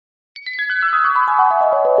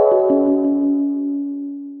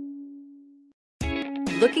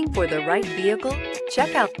Looking for the right vehicle?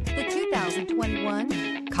 Check out the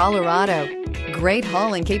 2021 Colorado. Great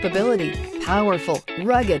hauling capability, powerful,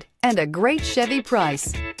 rugged, and a great Chevy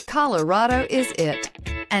price. Colorado is it,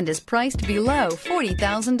 and is priced below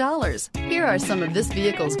 $40,000. Here are some of this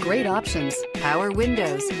vehicle's great options: power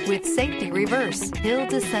windows with safety reverse, hill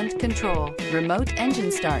descent control, remote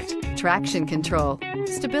engine start, traction control,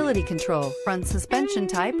 stability control, front suspension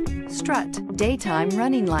type, strut, daytime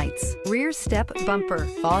running lights, rear step bumper,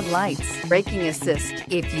 fog lights, braking assist.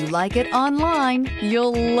 If you like it online,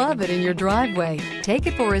 you'll love it in your driveway. Take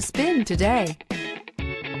it for a spin today.